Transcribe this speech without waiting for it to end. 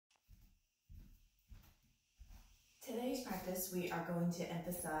today's practice, we are going to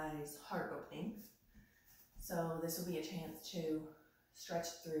emphasize heart opening. So this will be a chance to stretch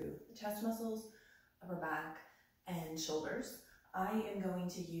through the chest muscles, upper back, and shoulders. I am going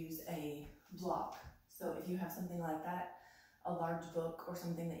to use a block. So if you have something like that, a large book or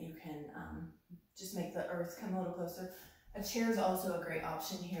something that you can just make the earth come a little closer. A chair is also a great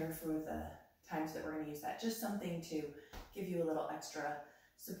option here for the times that we're going to use that. Just something to give you a little extra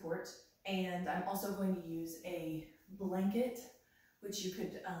support. And I'm also going to use a blanket, which you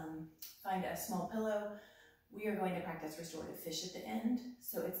could find a small pillow. We are going to practice restorative fish at the end,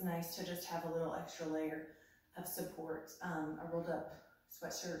 so it's nice to just have a little extra layer of support. A rolled up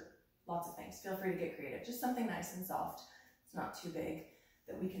sweatshirt, lots of things. Feel free to get creative. Just something nice and soft. It's not too big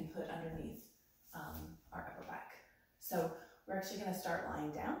that we can put underneath our upper back. So we're actually going to start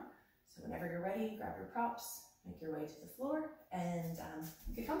lying down. So whenever you're ready, grab your props, make your way to the floor, and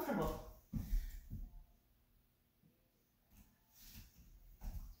get comfortable.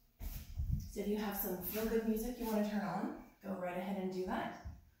 So if you have some feel-good music you want to turn on, go right ahead and do that.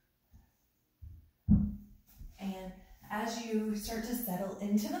 And as you start to settle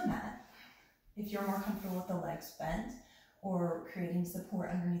into the mat, if you're more comfortable with the legs bent or creating support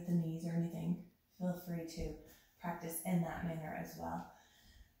underneath the knees or anything, feel free to practice in that manner as well.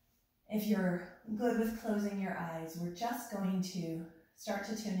 If you're good with closing your eyes, we're just going to start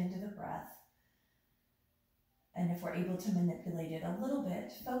to tune into the breath. And if we're able to manipulate it a little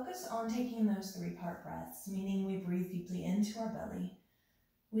bit, focus on taking those 3-part breaths, meaning we breathe deeply into our belly.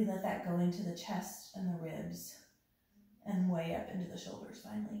 We let that go into the chest and the ribs and way up into the shoulders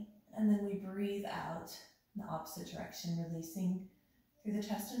finally. And then we breathe out in the opposite direction, releasing through the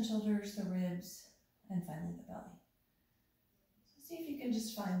chest and shoulders, the ribs, and finally the belly. So see if you can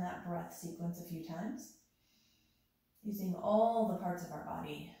just find that breath sequence a few times, using all the parts of our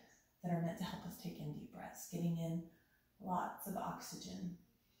body that are meant to help us take in deep breaths, getting in lots of oxygen.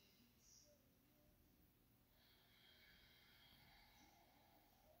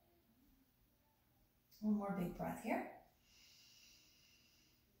 One more big breath here.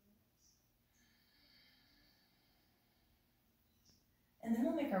 And then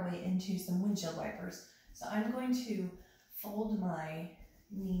we'll make our way into some windshield wipers. So I'm going to fold my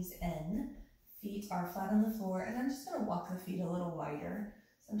knees in, feet are flat on the floor, and I'm just going to walk the feet a little wider.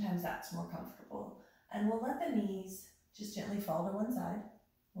 Sometimes that's more comfortable. And we'll let the knees just gently fall to one side.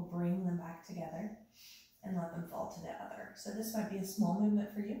 We'll bring them back together and let them fall to the other. So this might be a small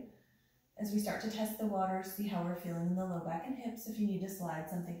movement for you. As we start to test the water, see how we're feeling in the low back and hips. If you need to slide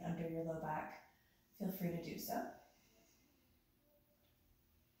something under your low back, feel free to do so.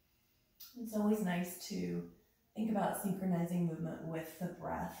 It's always nice to think about synchronizing movement with the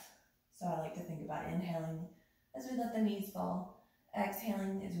breath. So I like to think about inhaling as we let the knees fall,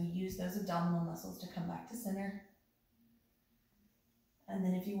 exhaling as we use those abdominal muscles to come back to center. And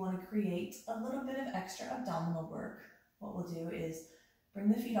then if you want to create a little bit of extra abdominal work, what we'll do is bring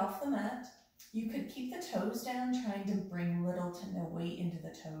the feet off the mat. You could keep the toes down, trying to bring little to no weight into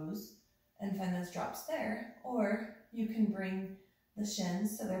the toes and find those drops there. Or you can bring the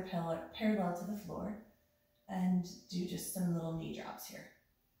shins so they're parallel to the floor and do just some little knee drops here.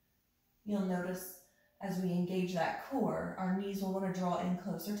 You'll notice as we engage that core, our knees will want to draw in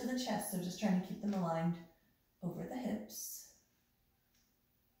closer to the chest, so just trying to keep them aligned over the hips.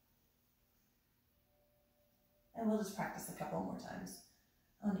 And we'll just practice a couple more times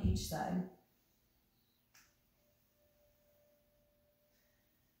on each side.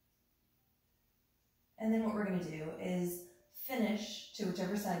 And then what we're going to do is finish to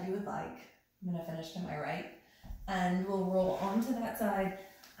whichever side you would like. I'm going to finish to my right, and we'll roll onto that side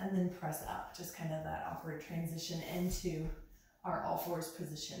and then press up, just kind of that awkward transition into our all fours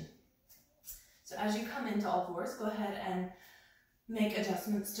position. So as you come into all fours, go ahead and make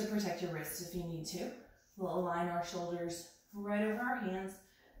adjustments to protect your wrists if you need to. We'll align our shoulders right over our hands,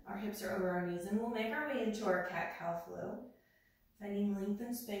 our hips are over our knees, and we'll make our way into our cat-cow flow, finding length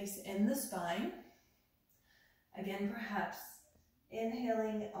and space in the spine. Again, perhaps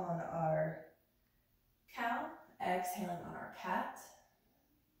inhaling on our cow, exhaling on our cat,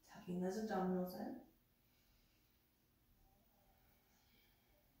 tucking those abdominals in.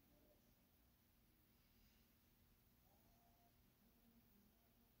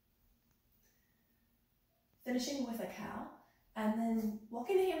 Finishing with a cow, and then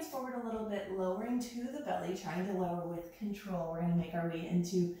walking the hands forward a little bit, lowering to the belly, trying to lower with control. We're going to make our way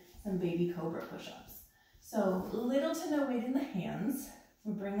into some baby cobra push-ups. So little to no weight in the hands.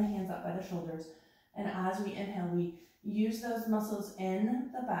 We bring the hands up by the shoulders, and as we inhale, we use those muscles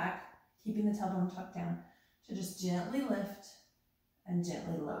in the back, keeping the tailbone tucked down, to just gently lift and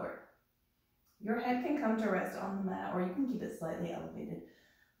gently lower. Your head can come to rest on the mat, or you can keep it slightly elevated.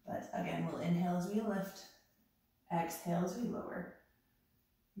 But again, we'll inhale as we lift, exhale as we lower,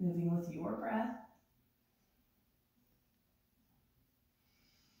 moving with your breath.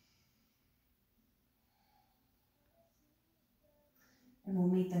 And we'll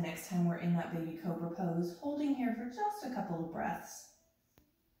meet the next time we're in that baby cobra pose, holding here for just a couple of breaths.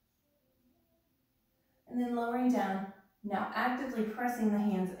 And then lowering down, now actively pressing the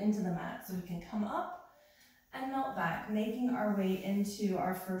hands into the mat so we can come up and melt back, making our way into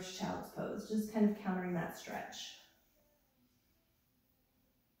our first child's pose, just kind of countering that stretch.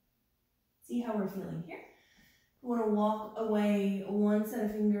 See how we're feeling here. We want to walk away one set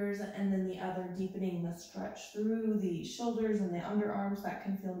of fingers and then the other, deepening the stretch through the shoulders and the underarms. That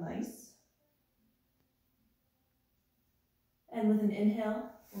can feel nice. And with an inhale,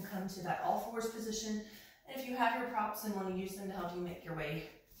 we'll come to that all fours position. And if you have your props and want to use them to help you make your way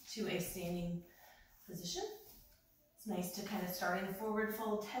to a standing position, it's nice to kind of start in forward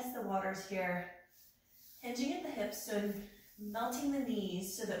fold, test the waters here, hinging at the hips, so melting the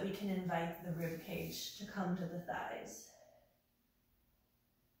knees so that we can invite the rib cage to come to the thighs.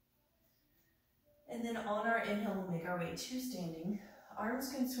 And then on our inhale, we'll make our way to standing.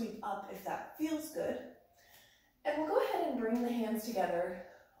 Arms can sweep up if that feels good. And we'll go ahead and bring the hands together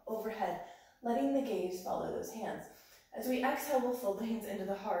overhead, letting the gaze follow those hands. As we exhale, we'll fold the hands into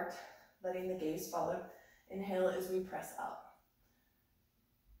the heart, letting the gaze follow. Inhale as we press up.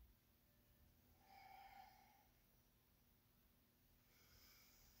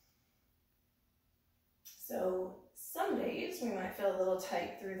 So some days we might feel a little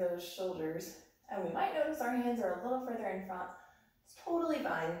tight through those shoulders, and we might notice our hands are a little further in front. It's totally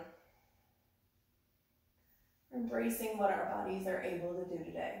fine. Embracing what our bodies are able to do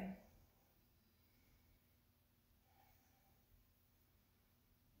today.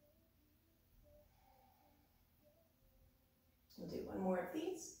 We'll do one more of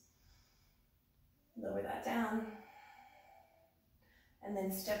these. Lower that down. And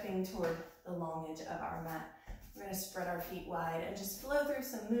then stepping toward the long edge of our mat, we're going to spread our feet wide and just flow through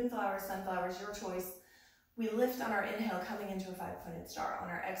some moonflowers, sunflowers, your choice. We lift on our inhale, coming into a 5-pointed star. On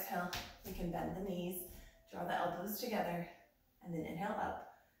our exhale, we can bend the knees, draw the elbows together, and then inhale up.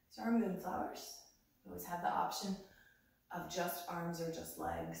 So our moonflowers, we always have the option of just arms or just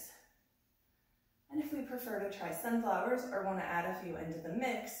legs. And if we prefer to try sunflowers or want to add a few into the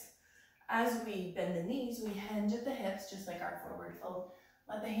mix, as we bend the knees, we hinge at the hips, just like our forward fold.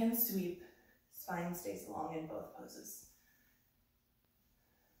 Let the hands sweep, spine stays long in both poses.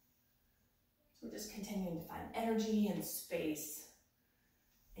 So we're just continuing to find energy and space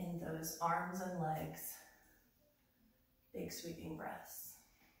in those arms and legs. Big sweeping breaths.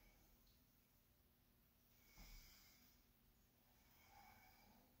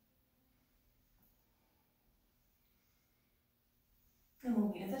 And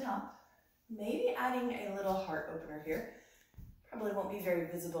we'll meet at the top. Maybe adding a little heart opener here. Probably won't be very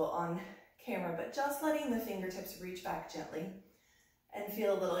visible on camera, but just letting the fingertips reach back gently and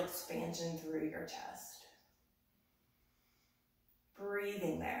feel a little expansion through your chest.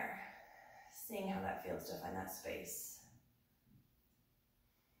 Breathing there, seeing how that feels to find that space.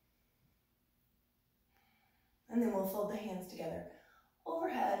 And then we'll fold the hands together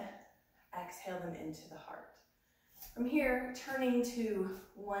overhead, exhale them into the heart. From here, turning to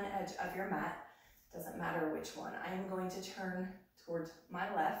one edge of your mat, doesn't matter which one. I am going to turn towards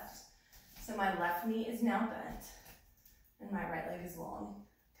my left. So my left knee is now bent and my right leg is long,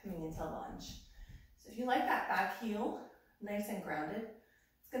 coming into lunge. So if you like that back heel, nice and grounded,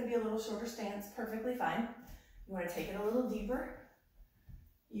 it's going to be a little shorter stance, perfectly fine. You want to take it a little deeper.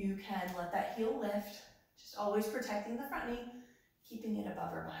 You can let that heel lift, just always protecting the front knee, keeping it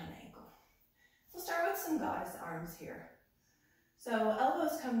above or behind the ankle. We'll start with some goddess arms here. So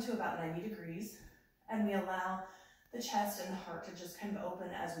elbows come to about 90 degrees, and we allow the chest and the heart to just kind of open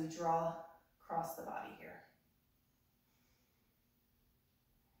as we draw across the body here.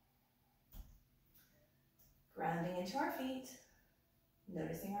 Grounding into our feet,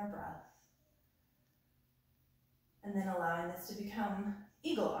 noticing our breath. And then allowing this to become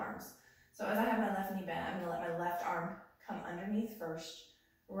eagle arms. So as I have my left knee bent, I'm going to let my left arm come underneath first.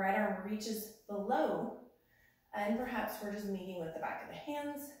 Right arm reaches below, and perhaps we're just meeting with the back of the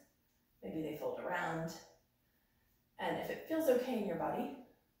hands. Maybe they fold around. And if it feels okay in your body,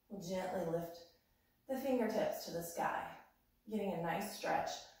 we'll gently lift the fingertips to the sky, getting a nice stretch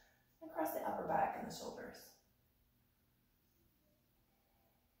across the upper back and the shoulders.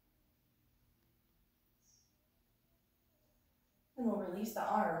 And we'll release the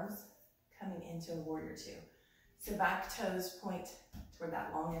arms, coming into a warrior two. So back toes point toward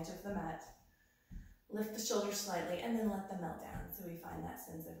that long edge of the mat. Lift the shoulders slightly and then let them melt down so we find that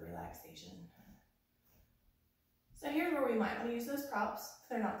sense of relaxation. So here's where we might want to use those props. If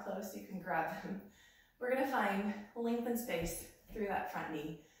they're not close, you can grab them. We're going to find length and space through that front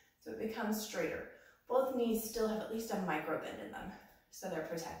knee so it becomes straighter. Both knees still have at least a micro bend in them, so they're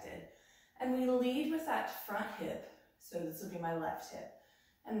protected. And we lead with that front hip, so this will be my left hip,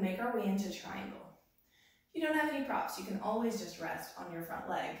 and make our way into triangle. If you don't have any props, you can always just rest on your front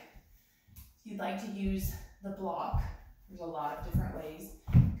leg. If you'd like to use the block, there's a lot of different ways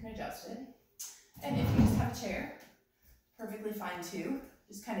you can adjust it. And if you just have a chair, perfectly fine too.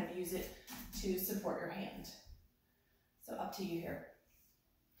 Just kind of use it to support your hand. So up to you here.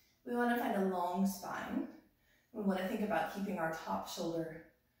 We want to find a long spine. We want to think about keeping our top shoulder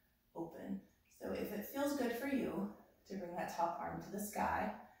open. So if it feels good for you to bring that top arm to the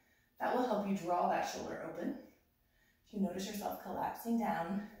sky, that will help you draw that shoulder open. If you notice yourself collapsing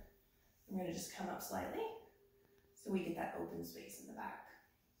down, we're going to just come up slightly so we get that open space in the back.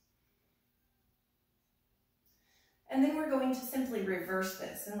 And then we're going to simply reverse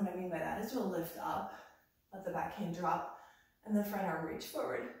this. And what I mean by that is we'll lift up, let the back hand drop, and the front arm reach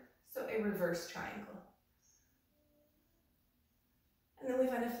forward. So a reverse triangle. And then we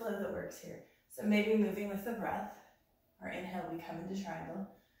find a flow that works here. So maybe moving with the breath. Our inhale, we come into triangle.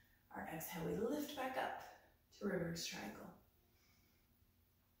 Our exhale, we lift back up to reverse triangle.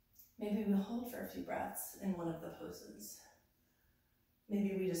 Maybe we'll hold for a few breaths in one of the poses.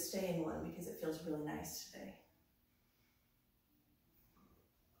 Maybe we just stay in one because it feels really nice today.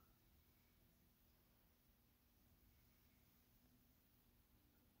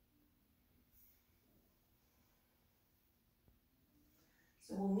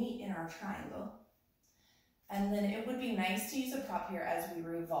 So we'll meet in our triangle. And then it would be nice to use a prop here as we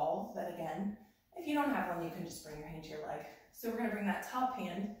revolve, but again, if you don't have one, you can just bring your hand to your leg. So we're gonna bring that top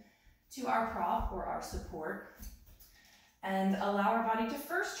hand to our prop or our support and allow our body to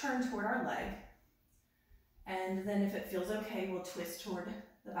first turn toward our leg. And then if it feels okay, we'll twist toward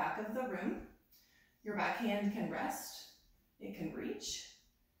the back of the room. Your back hand can rest, it can reach,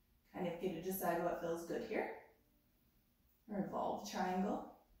 kind of get to decide what feels good here. Revolve triangle.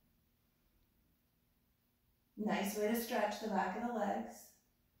 Nice way to stretch the back of the legs.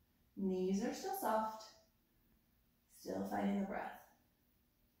 Knees are still soft, still finding the breath.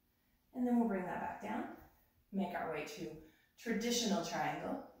 And then we'll bring that back down, make our way to traditional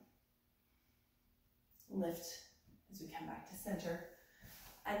triangle. Lift as we come back to center.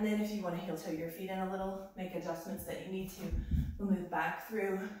 And then if you want to heel toe your feet in a little, make adjustments that you need to, we'll move back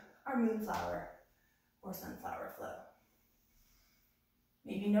through our moonflower or sunflower flow.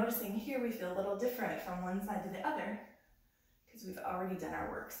 Maybe noticing here we feel a little different from one side to the other because we've already done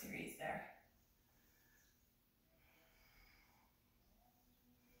our work series there.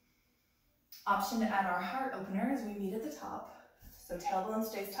 Option to add our heart opener as we meet at the top. So tailbone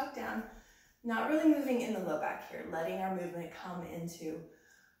stays tucked down, not really moving in the low back here, letting our movement come into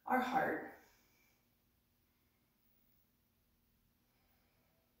our heart.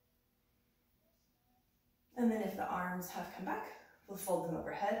 And then if the arms have come back, we'll fold them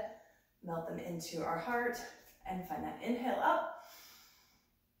overhead, melt them into our heart, and find that inhale up.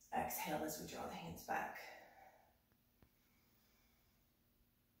 Exhale as we draw the hands back.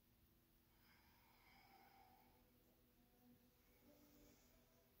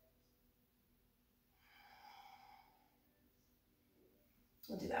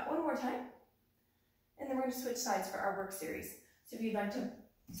 We'll do that one more time. And then we're going to switch sides for our work series. So if you'd like to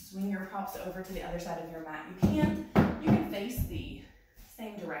swing your props over to the other side of your mat, you can. You can face the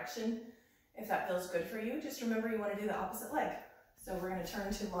same direction if that feels good for you. Just remember you want to do the opposite leg. So we're going to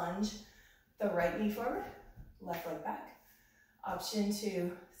turn to lunge, the right knee forward, left leg back. Option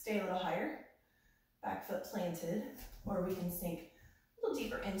to stay a little higher, back foot planted, or we can sink a little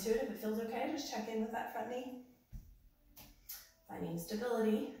deeper into it if it feels okay. Just check in with that front knee. Finding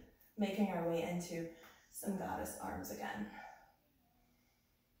stability, making our way into some goddess arms again.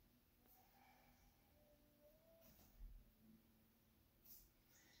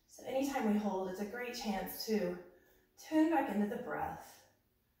 So anytime we hold, it's a great chance to tune back into the breath.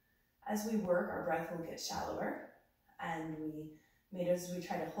 As we work, our breath will get shallower, and as we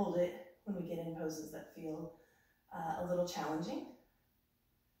try to hold it when we get in poses that feel a little challenging.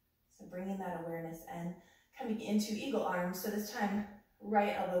 So bringing that awareness and coming into eagle arms. So this time,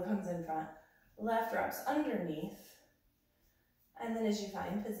 right elbow comes in front, left wraps underneath. And then as you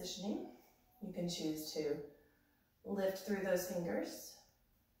find positioning, you can choose to lift through those fingers,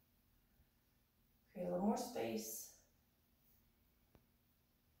 create a little more space.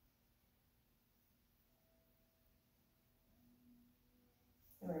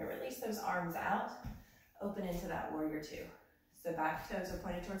 And we're going to release those arms out. open into that warrior two. So back toes are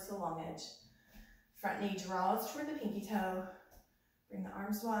pointed towards the long edge. Front knee draws toward the pinky toe. Bring the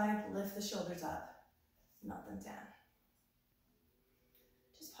arms wide, lift the shoulders up, melt them down.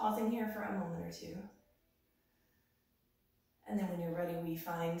 Just pausing here for a moment or two. And then when you're ready, we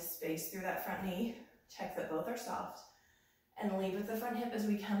find space through that front knee. Check that both are soft. And lead with the front hip as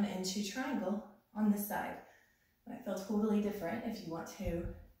we come into triangle on this side. Might feel totally different if you want to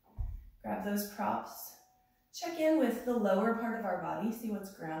grab those props. Check in with the lower part of our body, see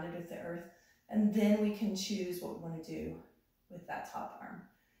what's grounded with the earth, and then we can choose what we want to do with that top arm.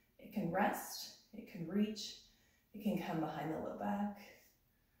 It can rest, it can reach, it can come behind the low back.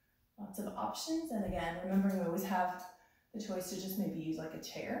 Lots of options, and again, remembering we always have the choice to just maybe use like a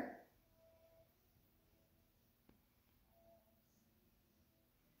chair.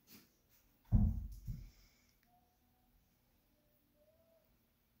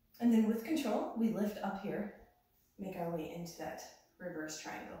 And then with control, we lift up here, make our way into that reverse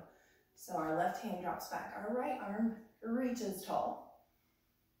triangle. So our left hand drops back, our right arm reaches tall.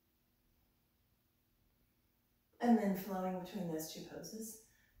 And then flowing between those two poses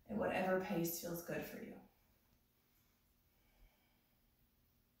at whatever pace feels good for you.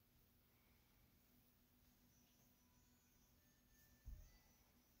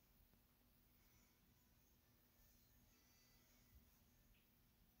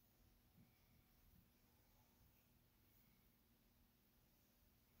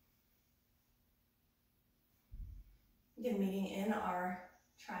 Again, meeting in our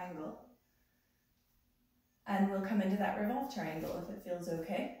triangle. And we'll come into that revolve triangle if it feels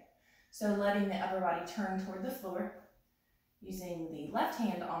okay. So letting the upper body turn toward the floor, using the left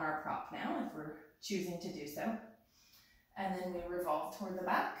hand on our prop now if we're choosing to do so. And then we revolve toward the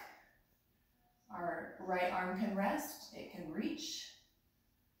back. Our right arm can rest, it can reach.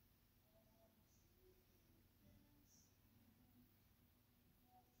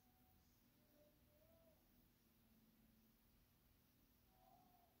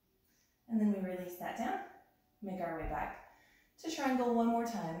 And then we release that down, make our way back to triangle one more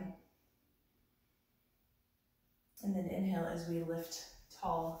time. And then inhale as we lift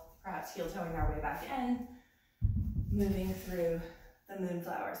tall, perhaps heel toeing our way back in, moving through the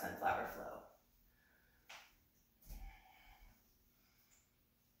moonflower, sunflower flow.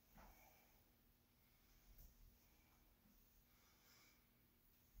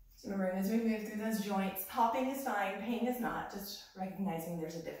 So remembering as we move through those joints, popping is fine, pain is not, just recognizing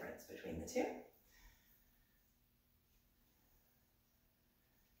there's a difference between the two.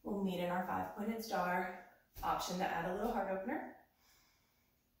 We'll meet in our 5-pointed star, option to add a little heart opener.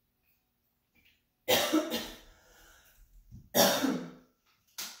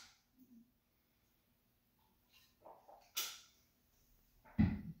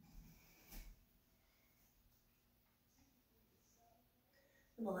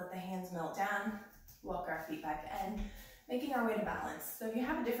 We'll let the hands melt down, walk our feet back in, making our way to balance. So if you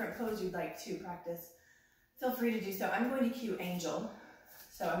have a different pose you'd like to practice, feel free to do so. I'm going to cue angel.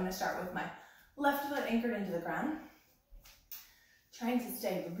 So I'm going to start with my left foot anchored into the ground, trying to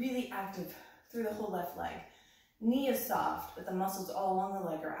stay really active through the whole left leg. Knee is soft, but the muscles all along the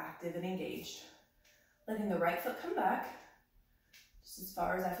leg are active and engaged. Letting the right foot come back, just as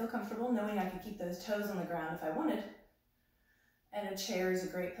far as I feel comfortable, knowing I could keep those toes on the ground if I wanted. And a chair is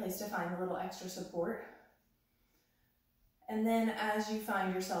a great place to find a little extra support. And then as you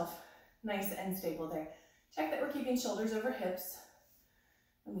find yourself nice and stable there, check that we're keeping shoulders over hips.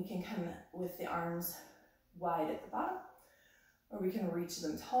 And we can come with the arms wide at the bottom, or we can reach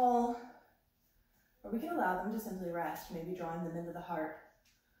them tall, or we can allow them to simply rest, maybe drawing them into the heart.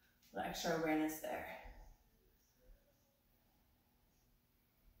 A little extra awareness there.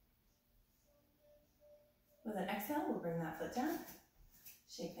 With an exhale, we'll bring that foot down,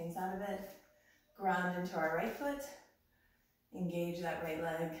 shake things out of it, ground into our right foot, engage that right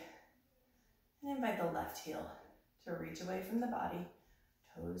leg, and invite the left heel to reach away from the body.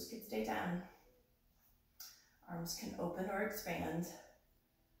 Toes can stay down. Arms can open or expand.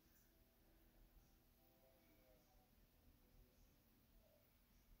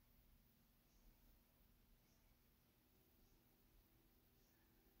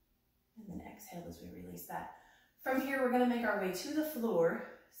 And then exhale as we release that. From here, we're going to make our way to the floor.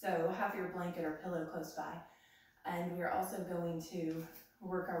 So have your blanket or pillow close by. And we're also going to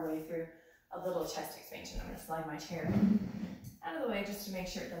work our way through a little chest expansion. I'm going to slide my chair out of the way just to make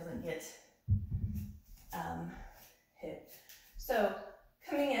sure it doesn't get hit. So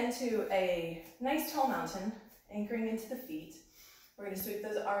coming into a nice tall mountain, anchoring into the feet. We're going to sweep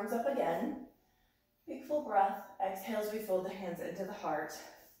those arms up again. Big full breath. Exhale as we fold the hands into the heart.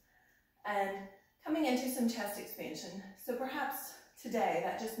 And Coming into some chest expansion. So perhaps today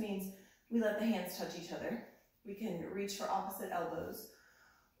that just means we let the hands touch each other. We can reach for opposite elbows,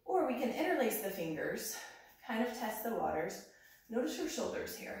 or we can interlace the fingers, kind of test the waters. Notice your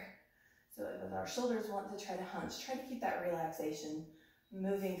shoulders here. So if our shoulders want to try to hunch, try to keep that relaxation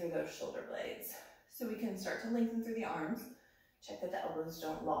moving through those shoulder blades. So we can start to lengthen through the arms. Check that the elbows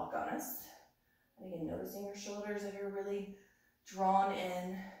don't lock on us. And again, noticing your shoulders if you're really drawn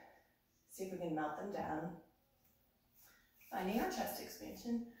in. See if we can melt them down. Finding our chest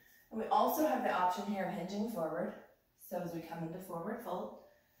expansion. And we also have the option here of hinging forward. So as we come into forward fold,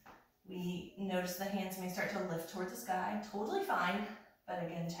 we notice the hands may start to lift toward the sky. Totally fine, but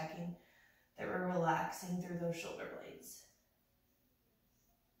again, checking that we're relaxing through those shoulder blades.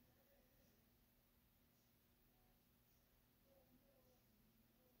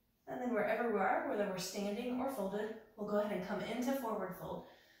 And then wherever we are, whether we're standing or folded, we'll go ahead and come into forward fold.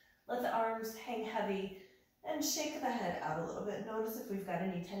 Let the arms hang heavy and shake the head out a little bit. Notice if we've got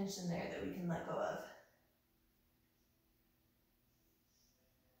any tension there that we can let go of.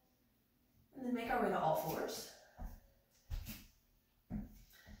 And then make our way to all fours. And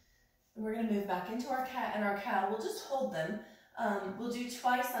we're going to move back into our cat and our cow. We'll just hold them. We'll do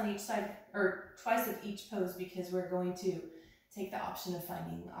twice on each side, or twice of each pose, because we're going to take the option of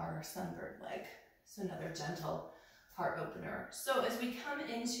finding our sunbird leg. So another gentle heart opener. So as we come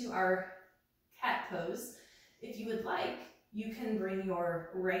into our cat pose, if you would like, you can bring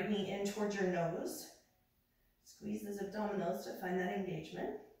your right knee in towards your nose. Squeeze those abdominals to find that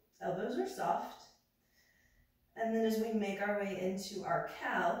engagement. Elbows are soft. And then as we make our way into our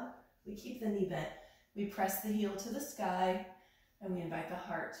cow, we keep the knee bent. We press the heel to the sky, and we invite the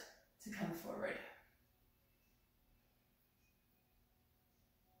heart to come forward.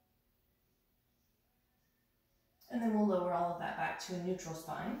 And then we'll lower all of that back to a neutral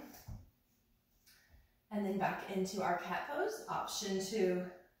spine. And then back into our cat pose. Option to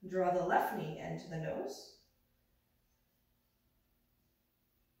draw the left knee into the nose.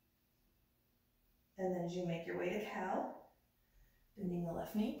 And then as you make your way to cow, bending the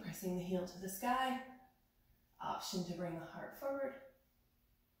left knee, pressing the heel to the sky. Option to bring the heart forward.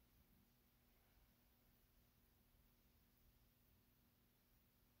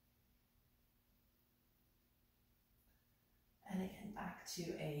 And again, back to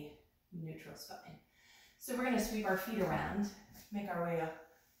a neutral spine. So we're going to sweep our feet around, make our way up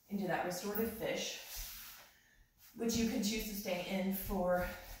into that restorative fish, which you can choose to stay in for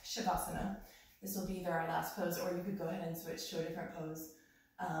Shavasana. This will be either our last pose, or you could go ahead and switch to a different pose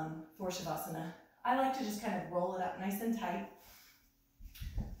for Shavasana. I like to just kind of roll it up nice and tight,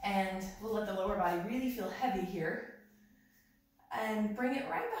 and we'll let the lower body really feel heavy here, and bring it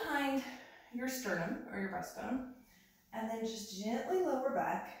right behind your sternum or your breastbone, and then just gently lower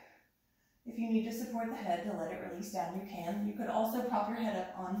back. If you need to support the head to let it release down, you can. You could also prop your head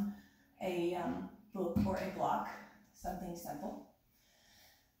up on a book or a block, something simple.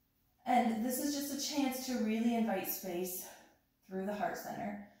 And this is just a chance to really invite space through the heart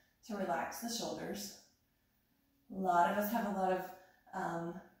center to relax the shoulders. A lot of us have a lot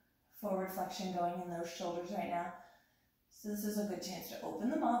of forward flexion going in those shoulders right now. So this is a good chance to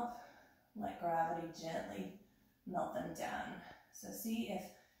open them up, let gravity gently melt them down. So see if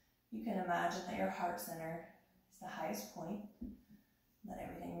you can imagine that your heart center is the highest point. Let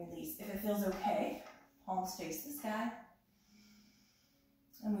everything release. If it feels okay, palms face the sky.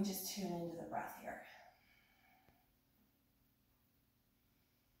 And we just tune into the breath here.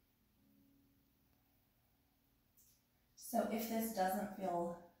 So if this doesn't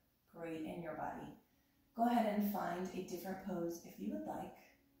feel great in your body, go ahead and find a different pose if you would like,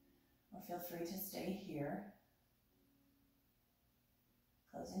 or feel free to stay here.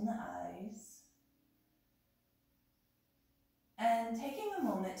 Closing the eyes. And taking a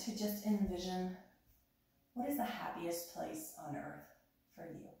moment to just envision what is the happiest place on earth for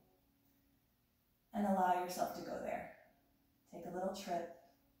you. And allow yourself to go there. Take a little trip.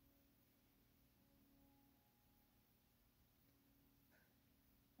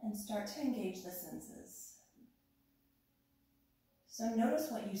 And start to engage the senses. So notice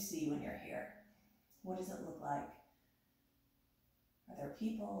what you see when you're here. What does it look like? Are there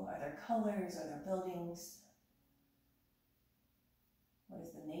people? Are there colors? Are there buildings? What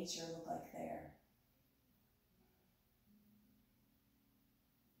does the nature look like there?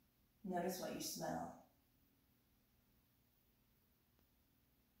 Notice what you smell.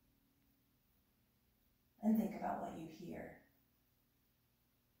 And think about what you hear.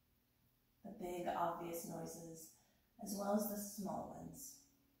 The big, obvious noises, as well as the small ones.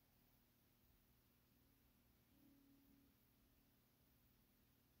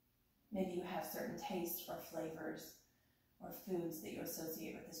 Maybe you have certain tastes or flavors or foods that you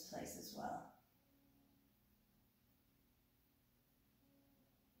associate with this place as well.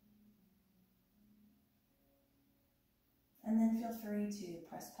 And then feel free to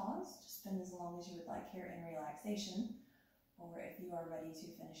press pause, just spend as long as you would like here in relaxation, or if you are ready to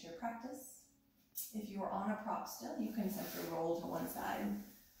finish your practice. If you are on a prop still, you can simply roll to one side and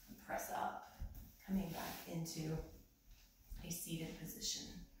press up, coming back into a seated position.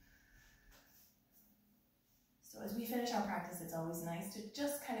 So as we finish our practice, it's always nice to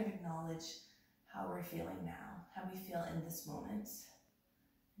just kind of acknowledge how we're feeling now, how we feel in this moment.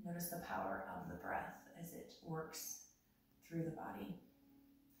 Notice the power of the breath as it works through the body.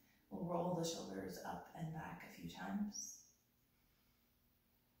 We'll roll the shoulders up and back a few times.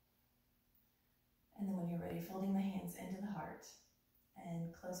 And then when you're ready, folding the hands into the heart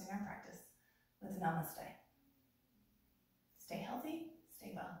and closing our practice with namaste. Stay healthy,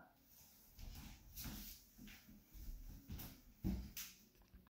 stay well.